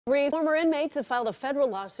Three former inmates have filed a federal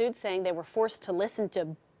lawsuit saying they were forced to listen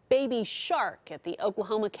to Baby Shark at the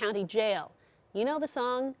Oklahoma County Jail. You know the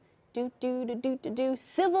song, do do do do do do.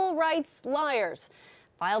 Civil rights liars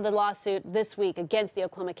filed a lawsuit this week against the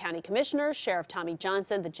Oklahoma County Commissioner, Sheriff Tommy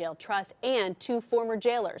Johnson, the jail trust, and two former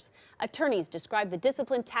jailers. Attorneys described the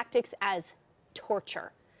discipline tactics as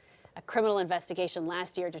torture. A criminal investigation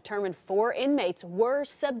last year determined 4 inmates were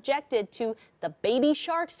subjected to the Baby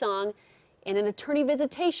Shark song in an attorney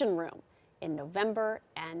visitation room in November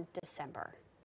and December.